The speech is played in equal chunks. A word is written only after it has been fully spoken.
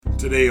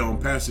Today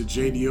on Pastor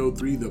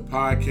JDO3, the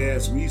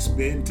podcast, we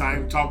spend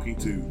time talking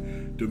to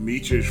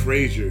Goes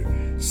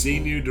Frazier,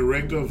 Senior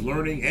Director of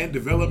Learning and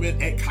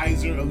Development at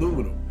Kaiser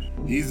Aluminum.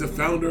 He's the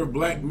founder of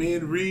Black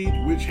Men Read,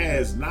 which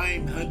has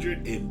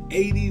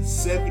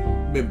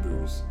 987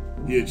 members.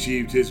 He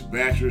achieved his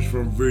bachelor's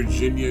from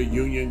Virginia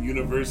Union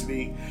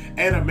University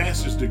and a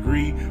master's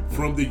degree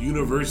from the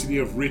University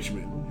of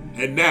Richmond.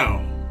 And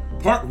now,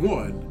 part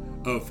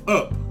one of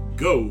Up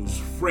Goes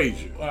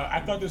Frazier.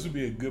 I thought this would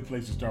be a good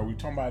place to start. We're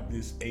talking about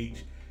this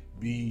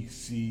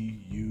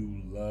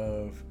HBCU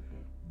love.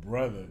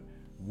 Brother,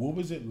 what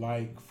was it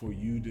like for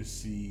you to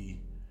see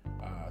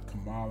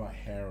Kamala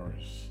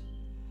Harris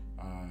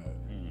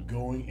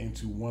going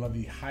into one of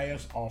the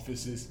highest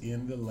offices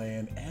in the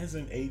land as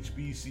an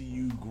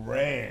HBCU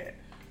grad?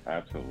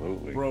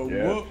 Absolutely. Bro,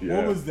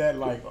 what was that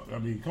like? I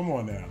mean, come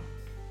on now.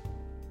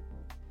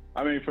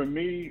 I mean, for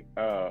me,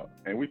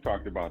 and we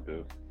talked about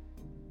this,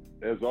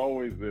 there's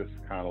always this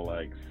kind of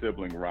like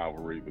sibling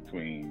rivalry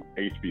between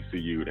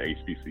HBCU to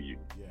HBCU.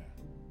 Yeah.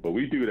 But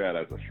we do that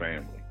as a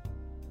family.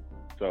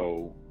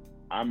 So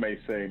I may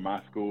say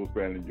my school's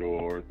better than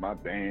yours, my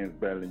band's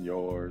better than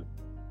yours,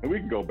 and we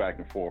can go back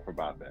and forth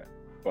about that.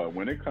 But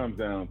when it comes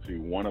down to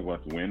one of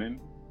us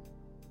winning,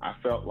 I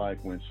felt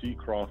like when she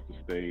crossed the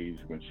stage,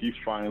 when she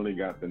finally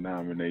got the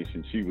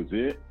nomination, she was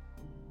it.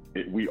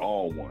 We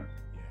all won.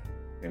 Yeah.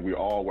 And we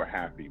all were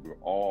happy. We were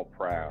all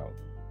proud.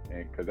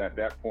 And because at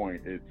that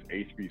point, it's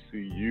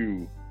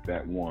HBCU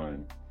that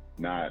won,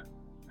 not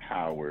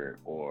Howard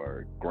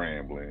or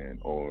Grambling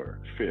or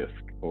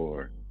Fisk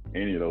or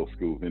any of those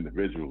schools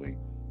individually.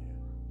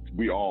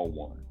 We all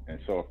won. And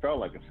so it felt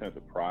like a sense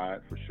of pride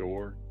for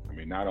sure. I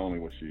mean, not only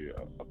was she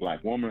a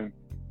Black woman,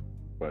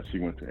 but she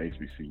went to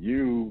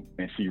HBCU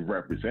and she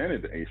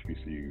represented the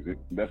HBCUs.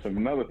 That's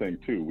another thing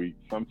too. We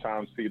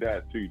sometimes see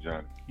that too,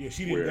 Johnny. Yeah,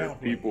 she didn't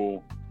downplay it.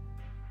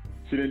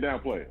 She didn't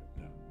downplay it.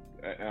 No.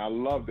 And I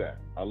love that.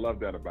 I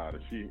love that about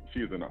her. She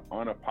is an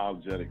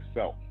unapologetic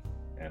self.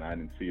 And I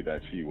didn't see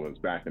that she was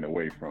backing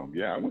away from,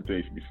 I went to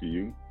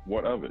HBCU.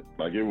 What of it?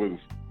 Like it was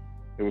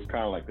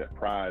kind of like that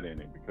pride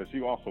in it, because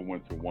she also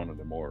went to one of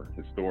the more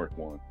historic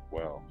ones as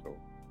well. So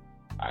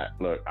I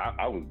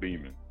was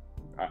beaming.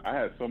 I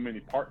had so many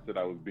parts that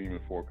I was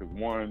beaming for, because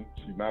one,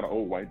 she's not an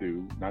old white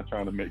dude, not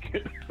trying to make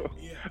it.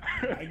 Yeah,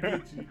 I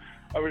get you.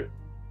 I mean,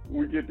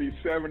 we get these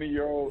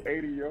 70-year-old,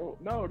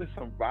 80-year-old. No, there's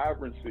some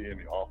vibrancy in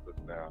the office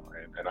now,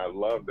 and I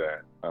love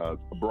that.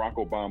 Barack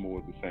Obama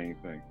was the same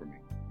thing for me.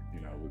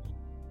 You know,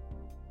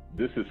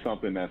 this is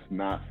something that's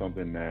not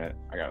something that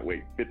I got to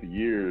wait 50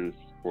 years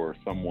for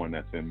someone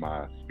that's in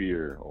my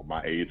sphere or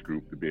my age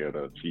group to be able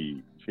to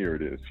achieve. Here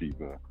it is. She's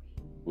a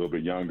little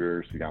bit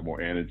younger. She got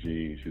more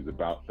energy. She's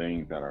about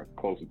things that are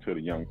closer to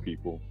the young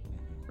people.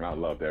 And I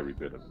loved every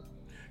bit of it.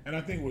 And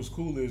I think what's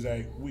cool is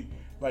that we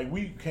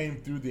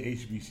came through the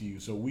HBCU,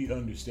 so we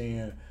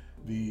understand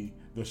the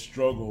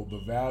struggle,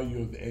 the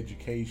value of the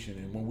education.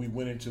 And when we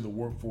went into the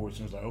workforce,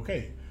 it was like,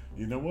 okay,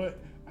 you know what?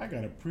 I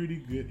got a pretty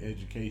good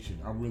education.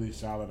 I'm really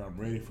solid. I'm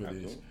ready for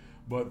this.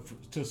 But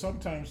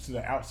sometimes to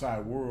the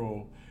outside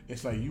world,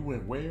 it's like, you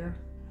went where?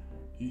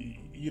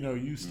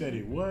 You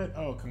studied what?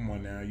 Oh, come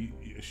on now.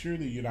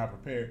 Surely you're not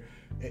prepared.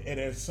 And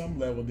at some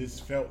level, this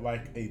felt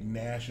like a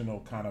national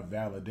kind of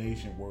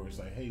validation where it's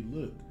like, hey,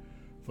 look,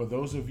 for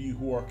those of you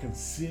who are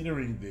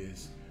considering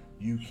this,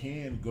 you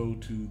can go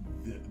to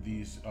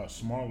these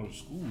smaller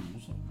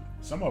schools.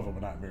 Some of them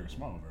are not very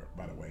small,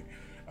 by the way.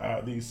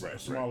 These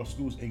smaller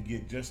schools, and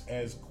get just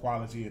as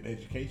quality of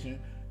education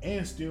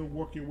and still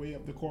work your way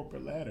up the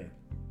corporate ladder.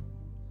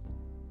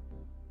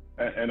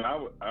 And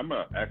I'm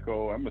going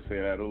to say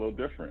that a little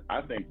different.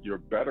 I think you're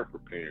better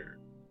prepared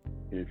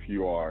if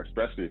you are,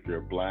 especially if you're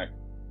a Black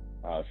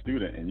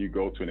student and you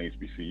go to an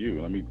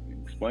HBCU. Let me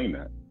explain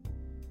that.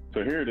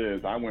 So here it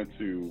is. I went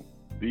to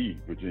the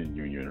Virginia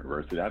Union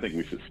University. I think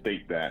we should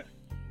state that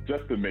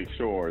just to make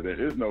sure there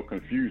is no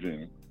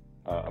confusion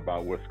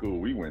about what school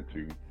we went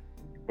to.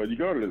 But you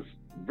go to this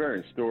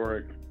very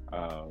historic,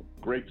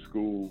 great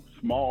school,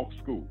 small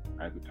school.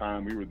 At the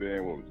time we were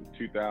there,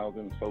 2,000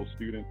 or so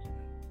students?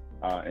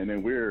 And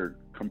then we're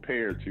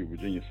compared to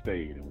Virginia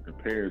State, and we're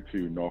compared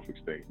to Norfolk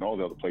State, and all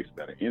the other places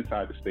that are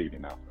inside the state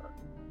and outside.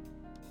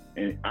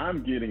 And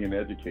I'm getting an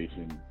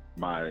education.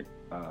 My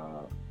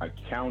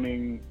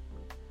accounting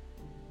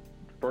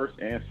first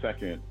and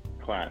second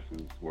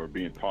classes were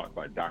being taught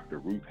by Dr.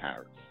 Ruth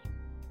Harris.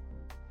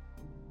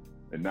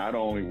 And not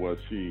only was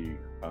she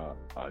a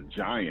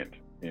giant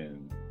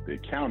in the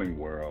accounting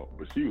world,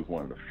 but she was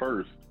one of the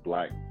first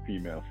Black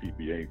female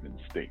CPAs in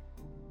the state.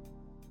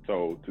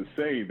 So to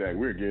say that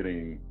we're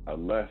getting a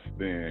less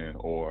than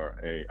or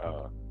a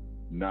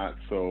not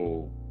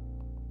so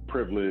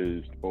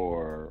privileged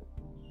or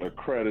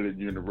accredited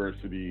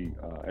university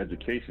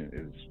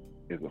education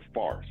is a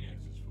farce.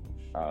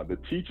 The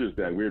teachers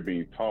that we're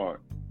being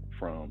taught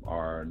from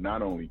are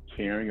not only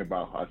caring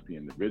about us, the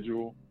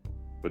individual,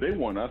 but they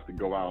want us to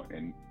go out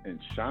and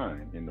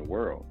shine in the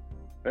world.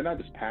 They're not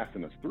just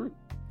passing us through.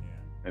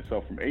 And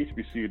so from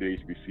HBCU to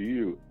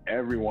HBCU,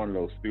 every one of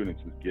those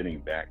students is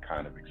getting that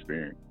kind of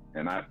experience.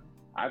 And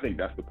I think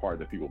that's the part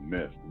that people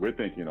miss. We're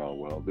thinking, oh,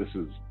 well, this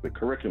is the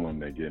curriculum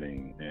they're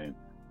getting, and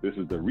this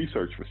is the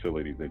research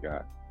facilities they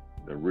got.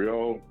 The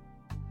real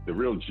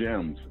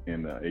gems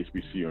in the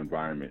HBCU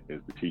environment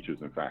is the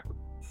teachers and faculty.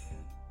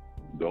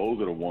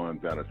 Those are the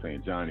ones that are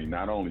saying, Johnny,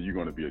 not only are you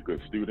going to be a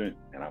good student,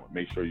 and I would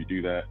make sure you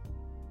do that,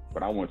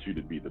 but I want you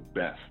to be the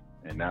best.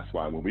 And that's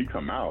why when we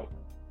come out,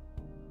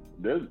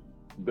 there's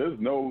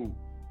no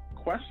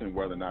question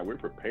whether or not we're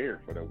prepared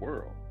for the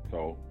world.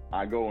 So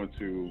I go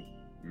into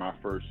my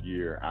first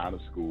year out of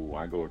school,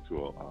 I go to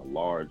a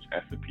large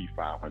S&P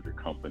 500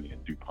 company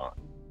in DuPont.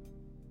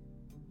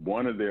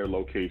 One of their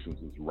locations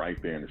is right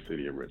there in the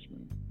city of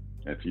Richmond.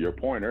 And to your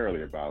point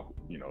earlier about,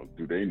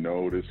 do they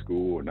know this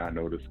school or not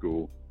know this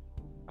school?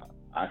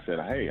 I said,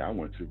 hey, I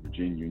went to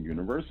Virginia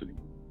University.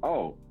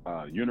 Oh,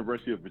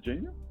 University of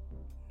Virginia?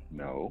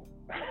 No.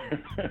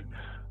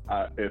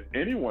 If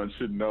anyone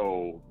should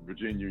know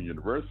Virginia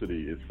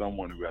University, is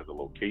someone who has a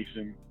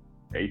location,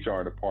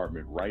 HR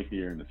department right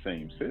here in the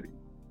same city.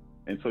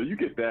 And so you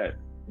get that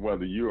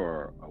whether you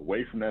are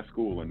away from that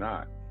school or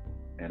not.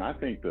 And I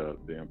think the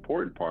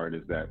important part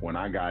is that when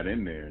I got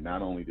in there,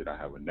 not only did I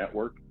have a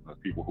network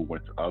of people who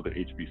went to other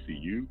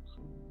HBCUs,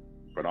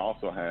 but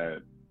also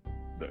had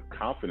the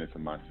confidence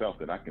in myself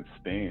that I can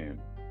stand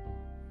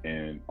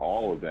in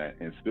all of that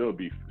and still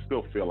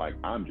feel like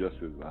I'm just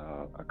as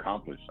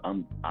accomplished.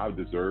 I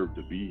deserve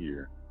to be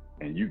here,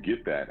 and you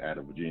get that at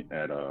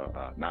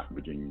not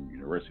Virginia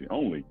University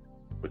only,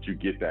 but you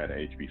get that at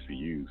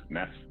HBCUs, and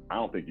I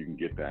don't think you can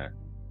get that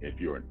if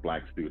you're a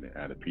Black student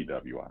at a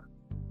PWI.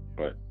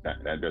 But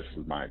that just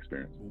was my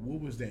experience.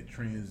 What was that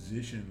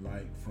transition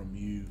like from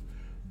you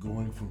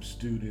going from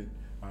student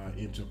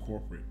into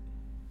corporate?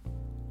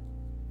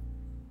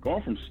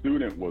 Going from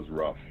student was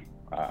rough.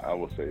 I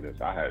will say this.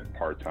 I had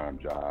part-time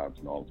jobs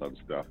and all this other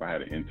stuff. I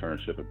had an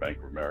internship at Bank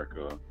of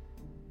America.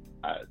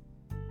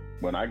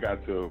 When I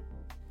got to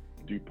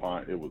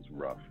DuPont, it was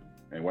rough.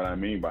 And what I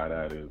mean by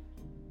that is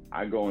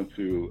I go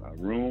into a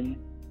room,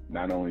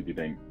 not only do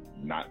they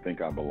not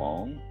think I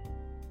belong,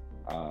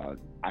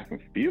 I can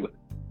feel it.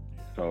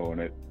 So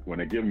when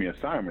they give me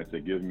assignments,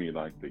 they give me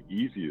like the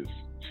easiest,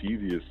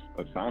 cheesiest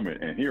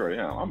assignment. And here I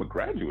am. I'm a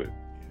graduate.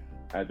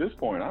 At this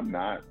point, I'm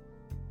not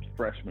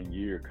freshman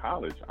year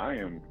college. I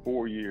am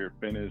 4-year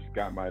finished,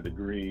 got my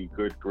degree,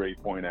 good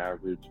grade point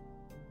average,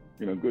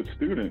 good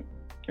student.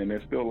 And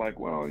they're still like,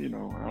 well,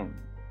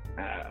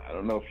 I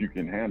don't know if you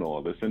can handle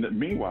all this. And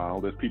meanwhile,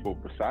 there's people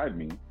beside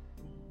me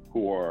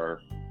who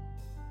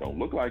don't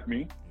look like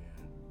me,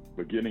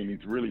 but getting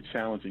these really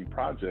challenging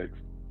projects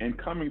and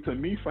coming to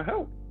me for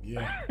help.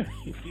 Yeah.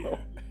 So,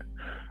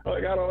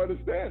 I don't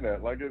understand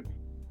that.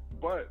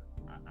 But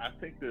I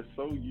think they're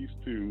so used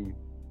to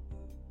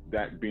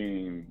that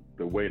being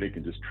the way they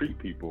can just treat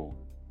people.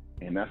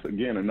 And that's,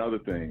 again, another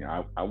thing.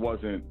 I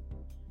wasn't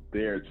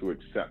there to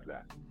accept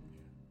that.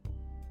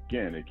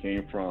 Again, it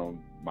came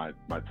from my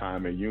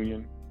time at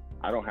Union.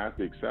 I don't have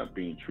to accept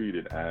being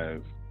treated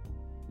as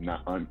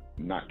not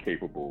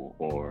capable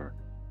or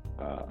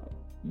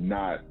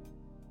not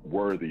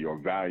worthy or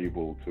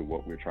valuable to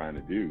what we're trying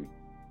to do.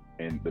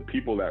 And the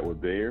people that were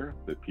there,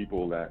 the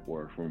people that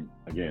were from,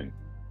 again,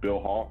 Bill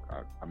Hawk,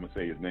 I'm going to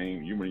say his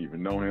name, you might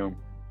even know him,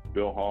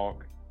 Bill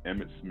Hawk,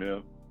 Emmett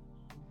Smith,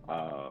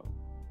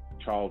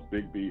 Charles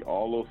Bigby,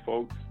 all those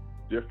folks,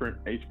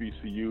 different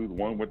HBCUs,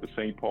 one went to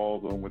St.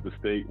 Paul's, one went to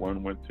State,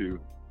 one went to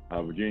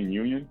Virginia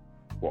Union,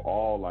 were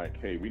all like,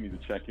 hey, we need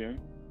to check in.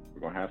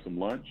 We're going to have some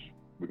lunch.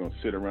 We're going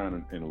to sit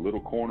around in a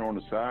little corner on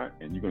the side,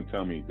 and you're going to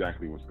tell me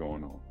exactly what's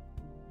going on.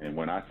 And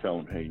when I tell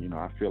them, hey,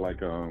 I feel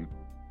like I'm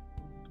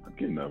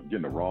getting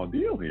a raw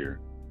deal here,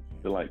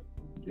 they're like,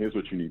 here's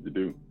what you need to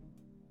do.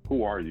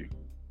 Who are you?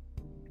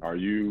 Are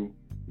you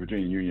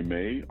Virginia Union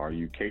made? Are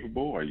you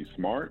capable? Are you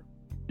smart?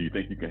 Do you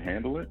think you can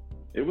handle it?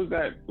 It was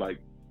that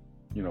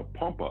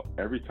pump up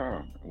every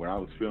time when I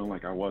was feeling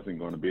like I wasn't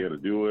going to be able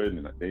to do it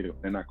and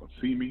they're not going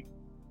to see me.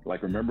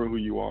 Like, remember who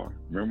you are.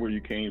 Remember where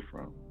you came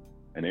from.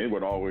 And they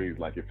would always,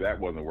 if that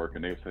wasn't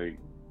working, they'd say,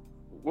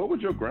 what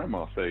would your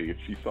grandma say if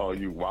she saw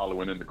you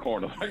wallowing in the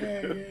corner like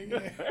this?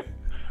 Yeah.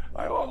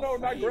 Like, oh no,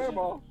 not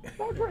grandma.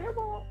 Not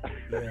grandma.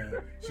 Yeah.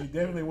 She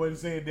definitely wasn't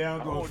saying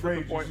down Goes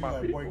Frazier. She's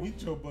like, boy,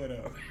 get your butt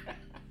up.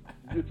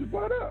 Get your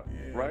butt up,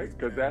 yeah, right?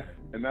 Because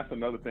that's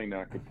another thing that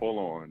I could pull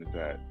on is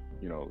that,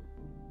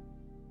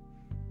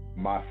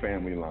 my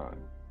family line.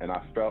 And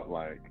I felt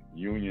like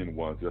Union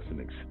was just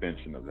an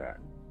extension of that,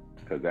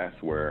 because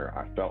that's where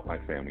I felt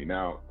like family.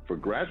 Now, for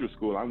graduate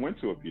school, I went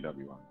to a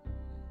PWI.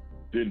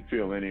 Didn't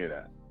feel any of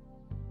that.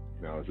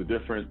 It's a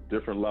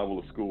different level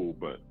of school,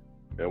 but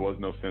there was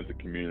no sense of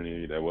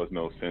community. There was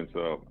no sense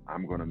of,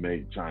 I'm going to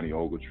make Johnny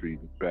Ogletree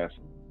the best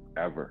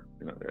ever.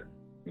 There.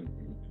 It was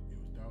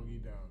doggy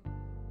dog.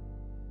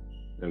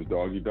 It was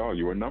doggy dog.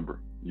 You were a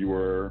number. You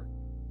were,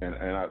 and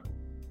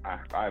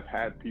I've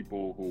had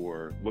people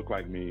who look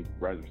like me,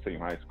 graduated from same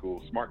high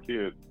school, smart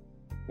kids,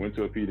 went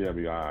to a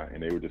PWI,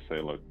 and they would just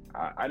say, look,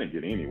 I didn't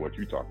get any of what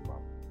you talking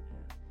about.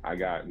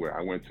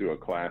 I went to a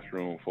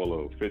classroom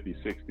full of 50,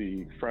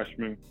 60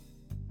 freshmen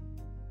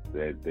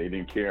that they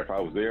didn't care if I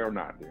was there or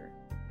not there.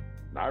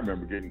 I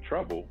remember getting in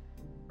trouble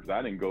because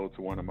I didn't go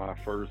to one of my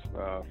first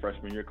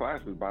freshman year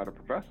classes by the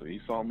professor. He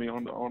saw me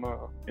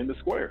in the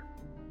square.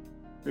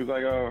 He was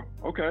like,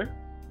 okay,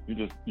 you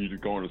just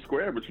go in the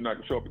square, but you're not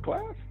gonna show up to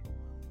class.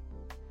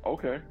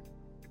 Okay,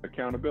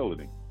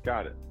 accountability,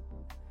 got it,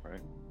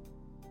 right?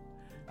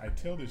 I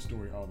tell this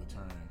story all the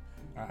time.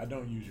 I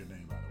don't use your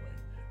name, by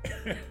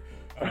the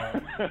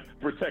way.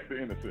 Protect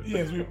the innocent.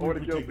 Yes, we or the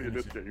protect guilty the in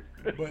this innocent.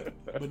 case.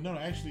 but no,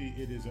 actually,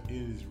 it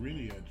is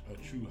really a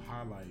true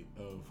highlight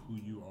of who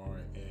you are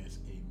as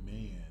a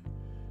man.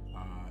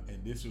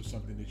 And this was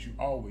something that you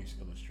always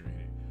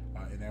illustrated,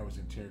 and that was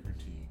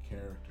integrity and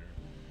character.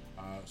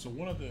 So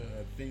one of the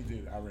things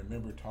that I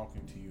remember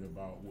talking to you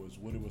about was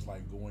what it was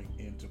like going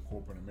into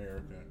corporate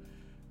America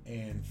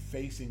and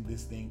facing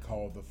this thing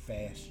called the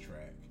fast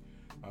track,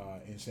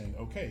 and saying,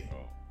 okay,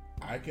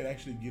 I could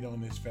actually get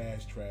on this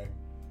fast track,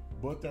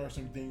 but there are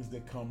some things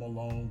that come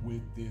along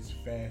with this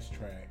fast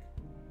track.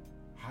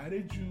 How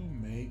did you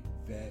make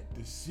that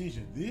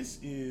decision? This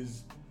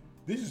is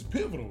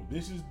pivotal.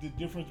 This is the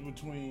difference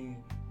between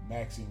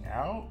maxing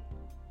out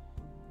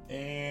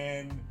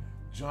and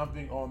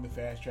jumping on the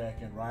fast track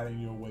and riding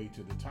your way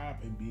to the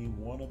top and being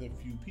one of the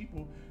few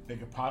people that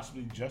could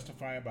possibly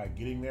justify it by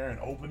getting there and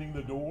opening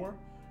the door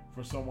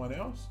for someone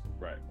else.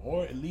 Right.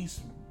 Or at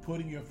least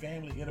putting your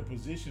family in a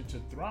position to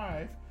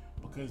thrive,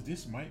 because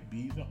this might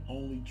be the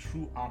only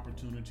true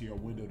opportunity or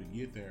window to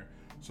get there.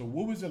 So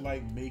what was it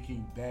like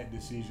making that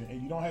decision?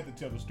 And you don't have to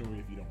tell the story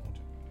if you don't want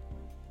to.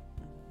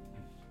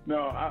 No,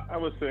 I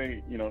would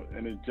say,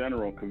 in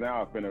general, because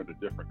now I've been at a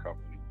different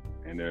company,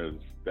 and there's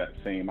that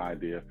same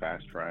idea,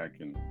 fast track,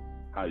 and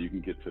how you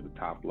can get to the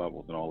top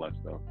levels and all that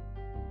stuff.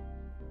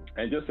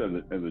 And just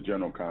as a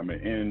general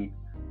comment, in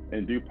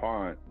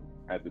DuPont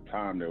at the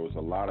time, there was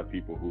a lot of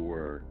people who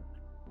were,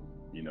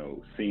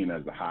 seen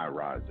as the high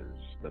risers,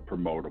 the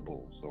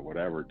promotables, or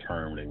whatever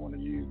term they want to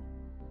use.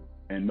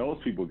 And those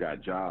people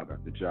got job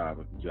after job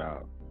after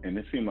job, and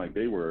it seemed like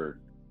they were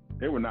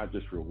not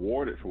just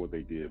rewarded for what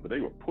they did, but they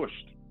were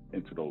pushed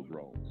into those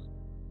roles.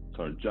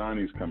 So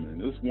Johnny's coming in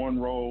this one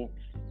role,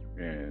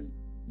 and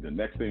the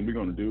next thing we're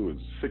going to do is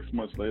 6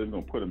 months later, we're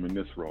going to put him in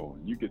this role,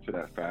 and you get to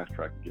that fast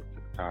track and get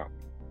to the top.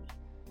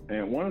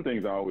 And one of the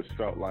things I always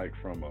felt like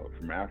from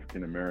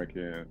African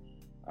American,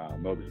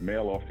 whether it's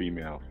male or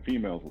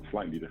females were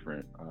slightly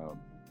different,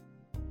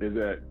 is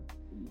that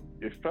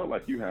it felt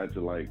like you had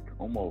to like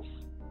almost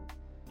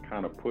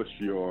kind of push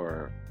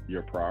your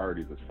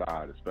priorities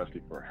aside,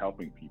 especially for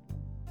helping people.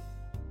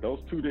 Those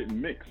two didn't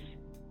mix.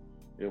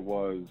 It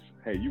was,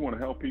 hey, you want to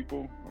help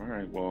people? All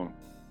right, well,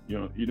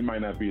 you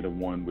might not be the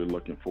one we're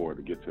looking for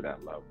to get to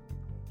that level.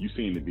 You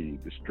seem to be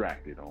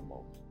distracted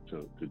almost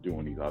to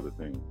doing these other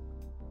things.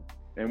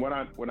 And what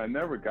I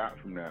never got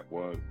from that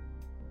was,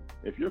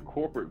 if your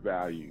corporate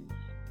values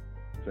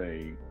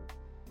say,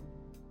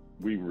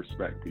 we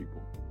respect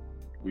people,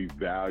 we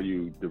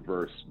value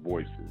diverse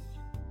voices,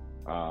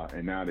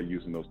 and now they're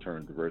using those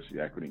terms, diversity,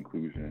 equity,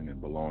 inclusion, and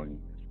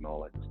belonging, and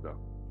all that stuff.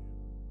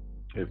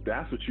 If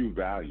that's what you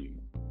value,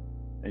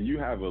 and you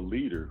have a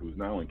leader who's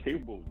not only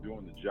capable of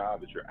doing the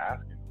job that you're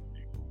asking them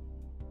to do,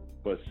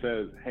 but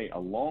says, hey,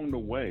 along the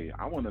way,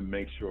 I want to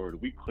make sure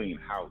that we clean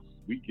house,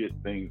 we get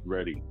things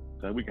ready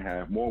so that we can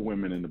have more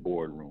women in the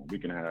boardroom, we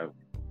can have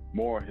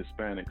more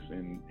Hispanics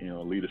in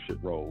leadership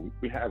roles,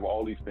 we have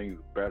all these things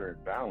better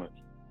and balanced,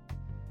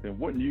 then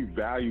wouldn't you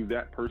value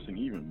that person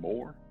even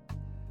more?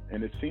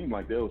 And it seemed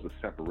like there was a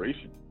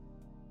separation.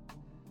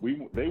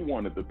 They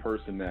wanted the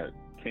person that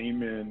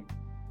came in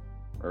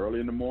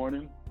early in the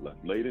morning,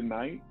 left late at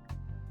night,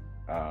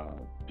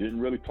 didn't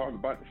really talk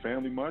about the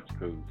family much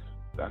because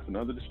that's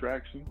another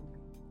distraction,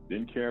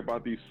 didn't care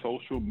about these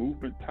social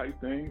movement type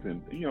things.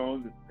 And,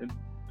 in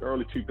the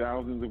early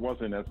 2000s, it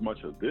wasn't as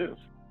much of this.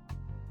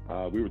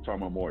 We were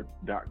talking about more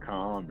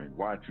 .com and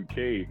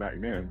Y2K back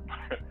then.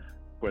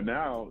 But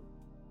now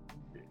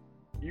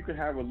you can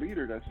have a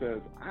leader that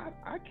says,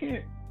 I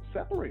can't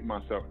separate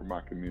myself from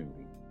my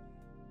community.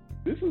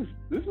 This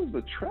is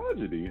a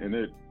tragedy. And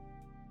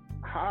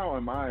how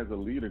am I as a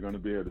leader going to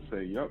be able to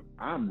say, yep,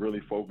 I'm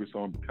really focused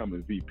on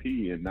becoming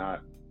VP and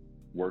not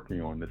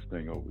working on this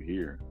thing over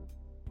here?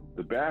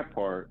 The bad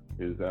part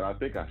is that I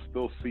think I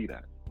still see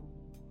that,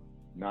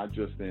 not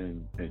just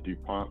in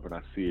DuPont, but I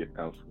see it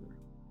elsewhere.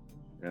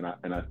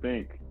 And I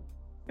think,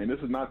 and this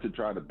is not to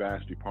try to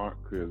bash DuPont,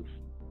 because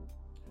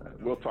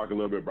we'll talk a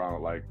little bit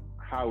about like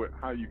how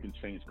you can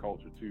change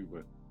culture too,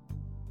 but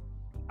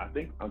I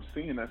think I'm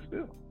seeing that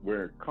still,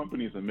 where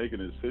companies are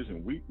making a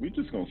decision, we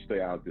just gonna stay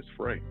out of this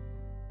fray.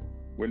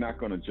 We're not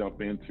gonna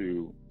jump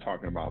into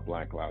talking about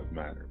Black Lives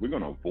Matter. We're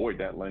gonna avoid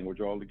that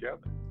language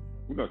altogether.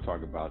 We're gonna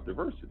talk about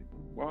diversity.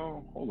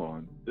 Well, hold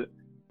on.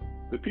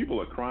 The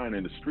people are crying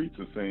in the streets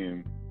and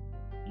saying,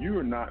 you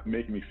are not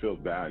making me feel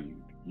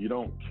valued. You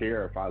don't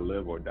care if I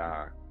live or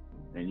die.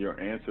 And your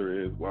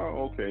answer is,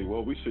 well, okay,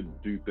 well, we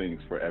should do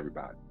things for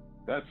everybody.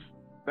 That's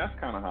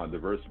kind of how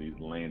diversity is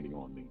landing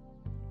on me.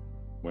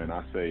 When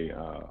I say,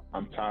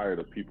 I'm tired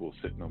of people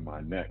sitting on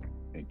my neck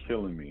and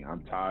killing me.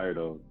 I'm tired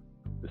of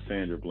the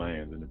Sandra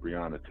Blands and the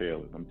Breonna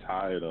Taylors. I'm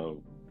tired of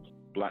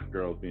black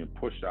girls being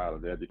pushed out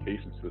of the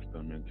education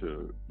system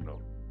into,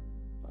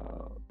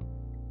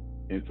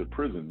 into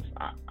prisons.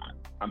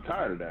 I'm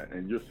tired of that.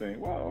 And you're saying,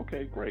 well,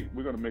 okay, great.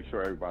 We're going to make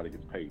sure everybody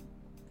gets paid.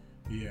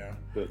 Yeah.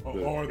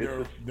 Or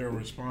their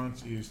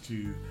response is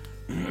to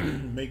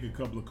make a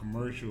couple of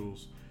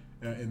commercials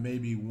and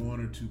maybe one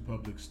or two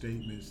public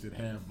statements that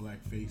have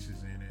black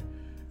faces in it.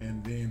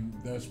 And then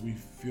thus we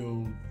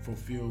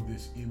fulfill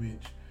this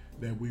image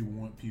that we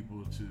want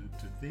people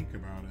to think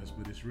about us,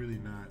 but it's really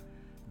not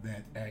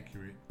that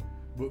accurate.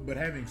 But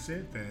having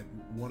said that,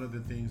 one of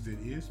the things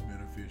that is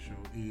beneficial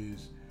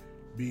is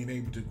being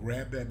able to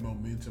grab that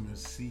momentum and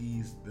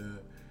seize the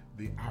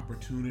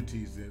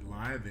opportunities that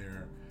lie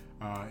there.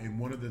 And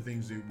one of the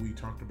things that we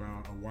talked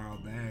about a while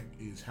back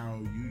is how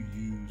you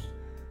used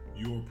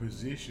your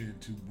position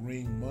to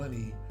bring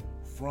money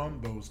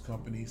from those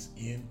companies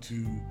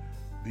into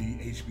the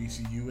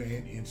HBCU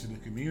and into the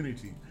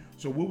community.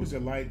 So what was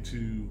it like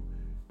to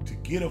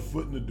get a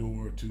foot in the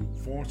door, to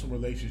form some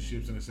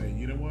relationships and to say,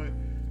 you know what,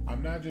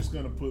 I'm not just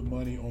going to put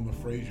money on the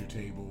Frazier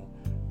table,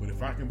 but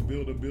if I can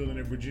build a building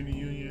at Virginia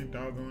Union,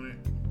 doggone it,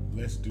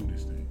 let's do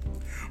this thing.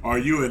 Are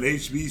you an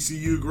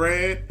HBCU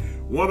grad?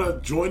 Want to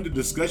join the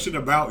discussion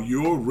about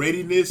your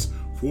readiness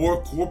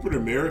for corporate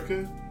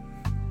America?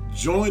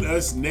 Join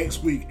us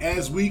next week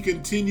as we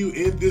continue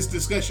in this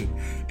discussion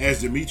as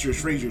Demetrius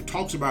Frazier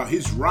talks about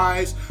his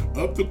rise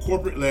up the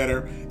corporate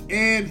ladder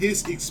and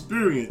his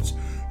experience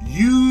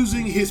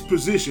using his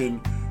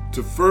position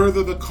to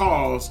further the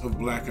cause of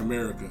Black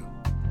America.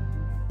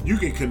 You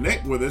can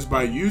connect with us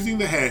by using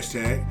the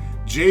hashtag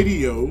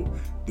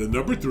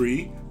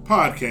JDO3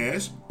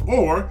 podcast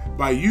or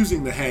by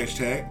using the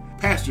hashtag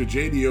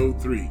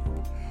PastorJDO3.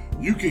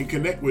 You can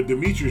connect with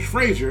Demetrius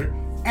Frazier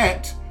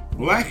at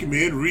Black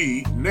Men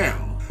Read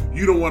Now.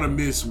 You don't want to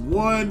miss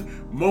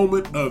one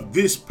moment of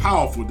this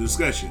powerful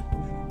discussion.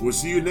 We'll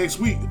see you next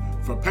week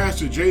for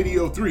Pastor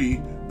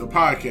JDO3, the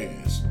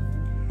podcast.